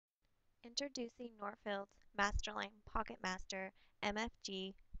Introducing Norfield Masterline Pocket Master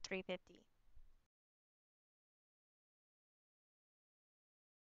MFG350.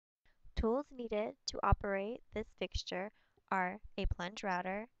 Tools needed to operate this fixture are a plunge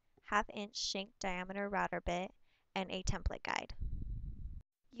router, half-inch shank diameter router bit, and a template guide.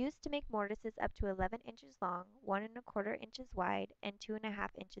 Used to make mortises up to 11 inches long, 1¼ inches wide, and 2½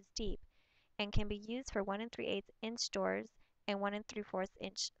 inches deep, and can be used for 1 3/8 inch doors and 1 3/4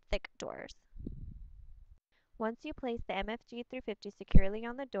 inch thick doors. Once you place the MFG350 securely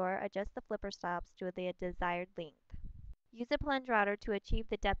on the door, adjust the flipper stops to the desired length. Use a plunge router to achieve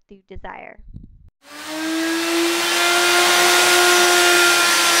the depth you desire.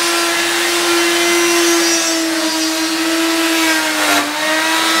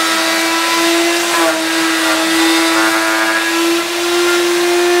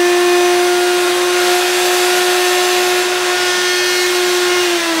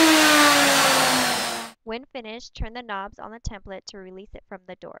 When finished, turn the knobs on the template to release it from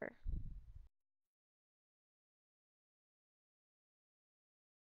the door.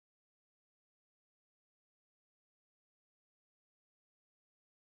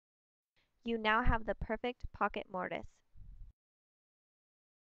 You now have the perfect pocket mortise.